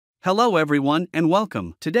Hello everyone and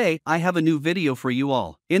welcome. Today, I have a new video for you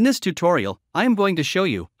all. In this tutorial, I am going to show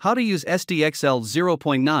you how to use SDXL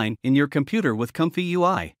 0.9 in your computer with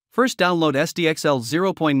ComfyUI. First, download SDXL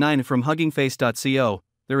 0.9 from huggingface.co.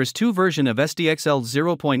 There is two versions of SDXL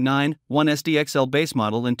 0.9, one SDXL base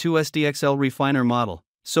model and two SDXL refiner model.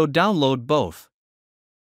 So download both.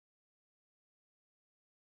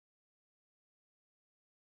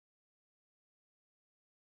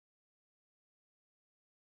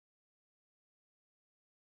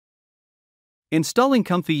 Installing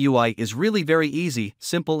ComfyUI is really very easy,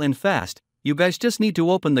 simple and fast. You guys just need to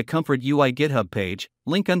open the ComfyUI GitHub page,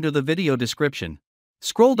 link under the video description.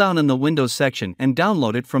 Scroll down in the Windows section and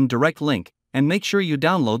download it from Direct Link, and make sure you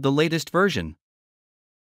download the latest version.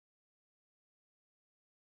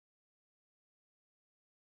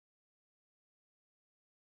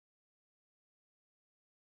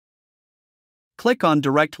 Click on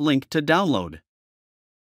Direct Link to download.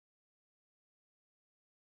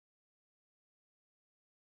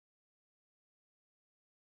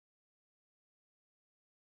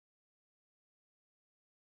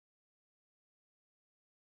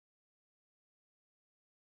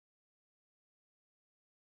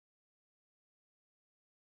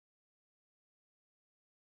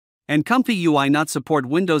 And ComfyUI not support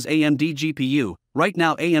Windows AMD GPU. Right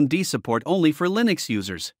now AMD support only for Linux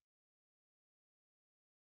users.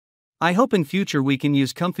 I hope in future we can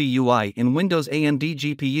use ComfyUI in Windows AMD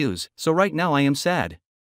GPUs, so right now I am sad.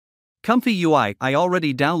 ComfyUI I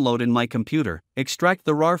already download in my computer. Extract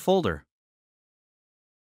the RAR folder.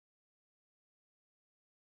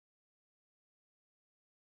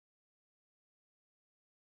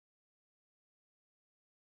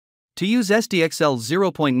 To use SDXL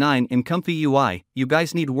 0.9 in ComfyUI, you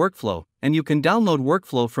guys need workflow, and you can download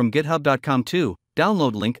workflow from github.com too.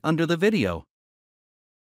 Download link under the video.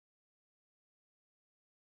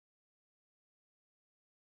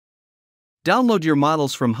 Download your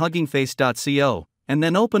models from huggingface.co, and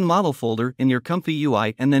then open model folder in your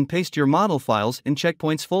ComfyUI and then paste your model files in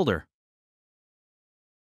checkpoints folder.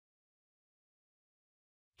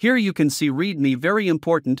 Here you can see README very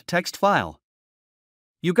important text file.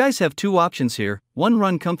 You guys have two options here, one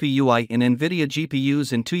run ComfyUI in NVIDIA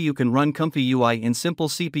GPUs and two you can run ComfyUI in simple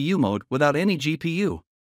CPU mode without any GPU.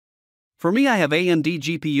 For me I have AMD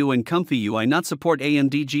GPU and ComfyUI not support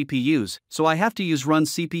AMD GPUs, so I have to use run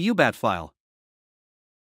CPU bat file.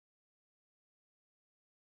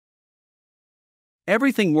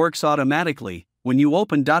 Everything works automatically when you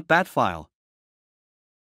open .bat file.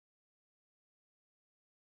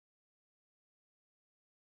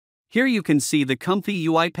 Here you can see the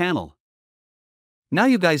ComfyUI panel. Now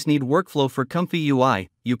you guys need workflow for ComfyUI.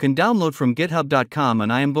 You can download from github.com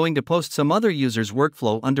and I am going to post some other users'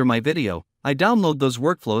 workflow under my video. I download those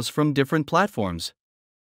workflows from different platforms.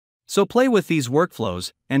 So play with these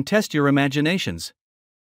workflows and test your imaginations.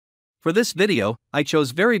 For this video, I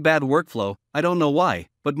chose very bad workflow. I don't know why,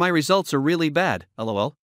 but my results are really bad,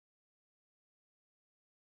 lol.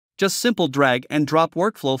 Just simple drag and drop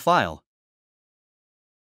workflow file.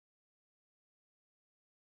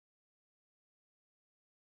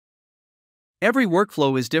 Every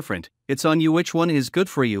workflow is different, it's on you which one is good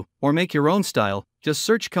for you, or make your own style. Just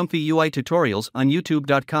search ComfyUI tutorials on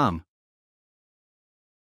youtube.com.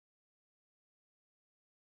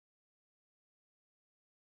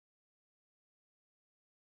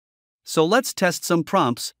 So let's test some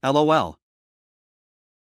prompts, lol.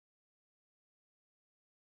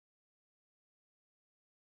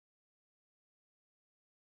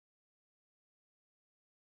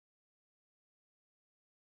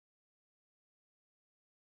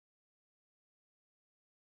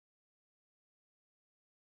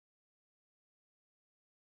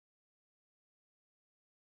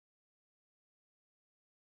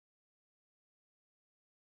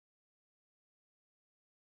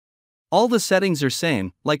 All the settings are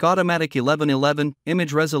same, like automatic 1111,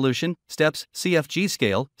 image resolution, steps, CFG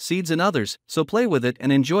scale, seeds and others, so play with it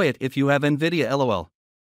and enjoy it if you have NVIDIA lol.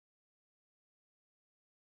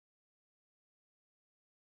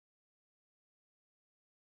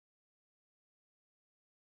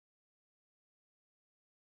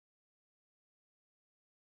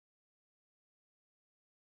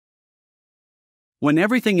 When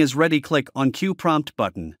everything is ready, click on Q prompt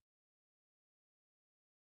button.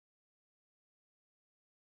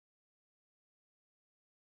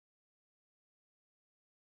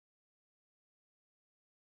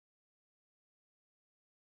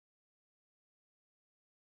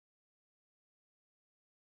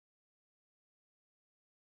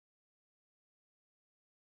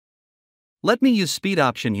 Let me use speed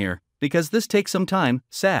option here, because this takes some time,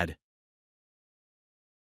 sad.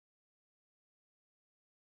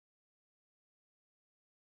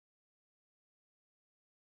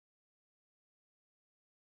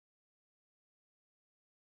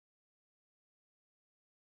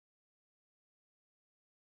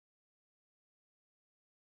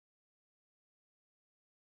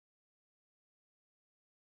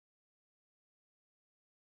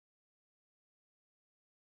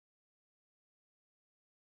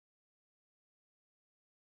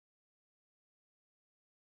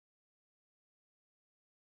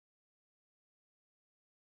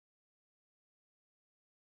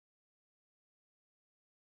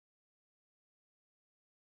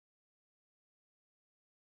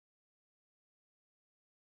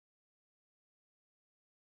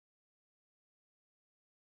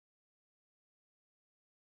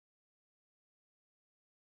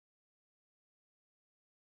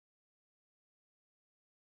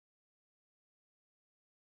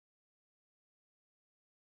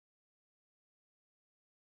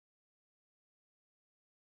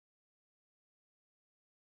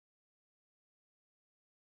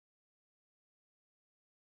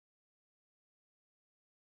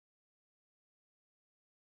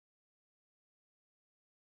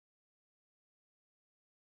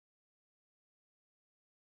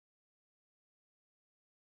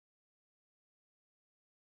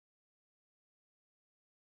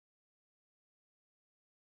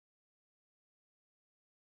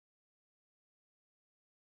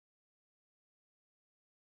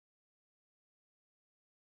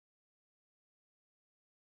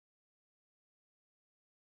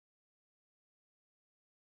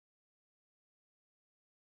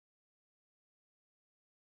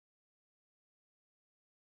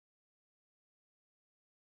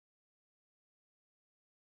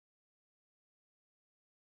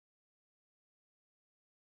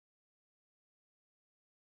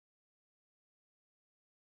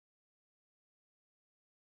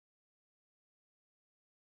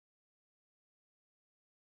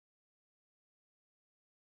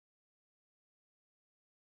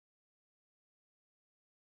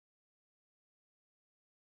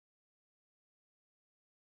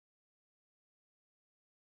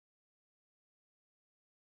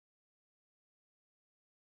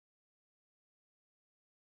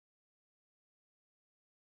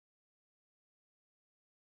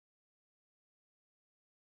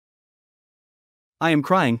 I am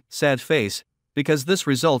crying, sad face, because this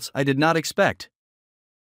results I did not expect.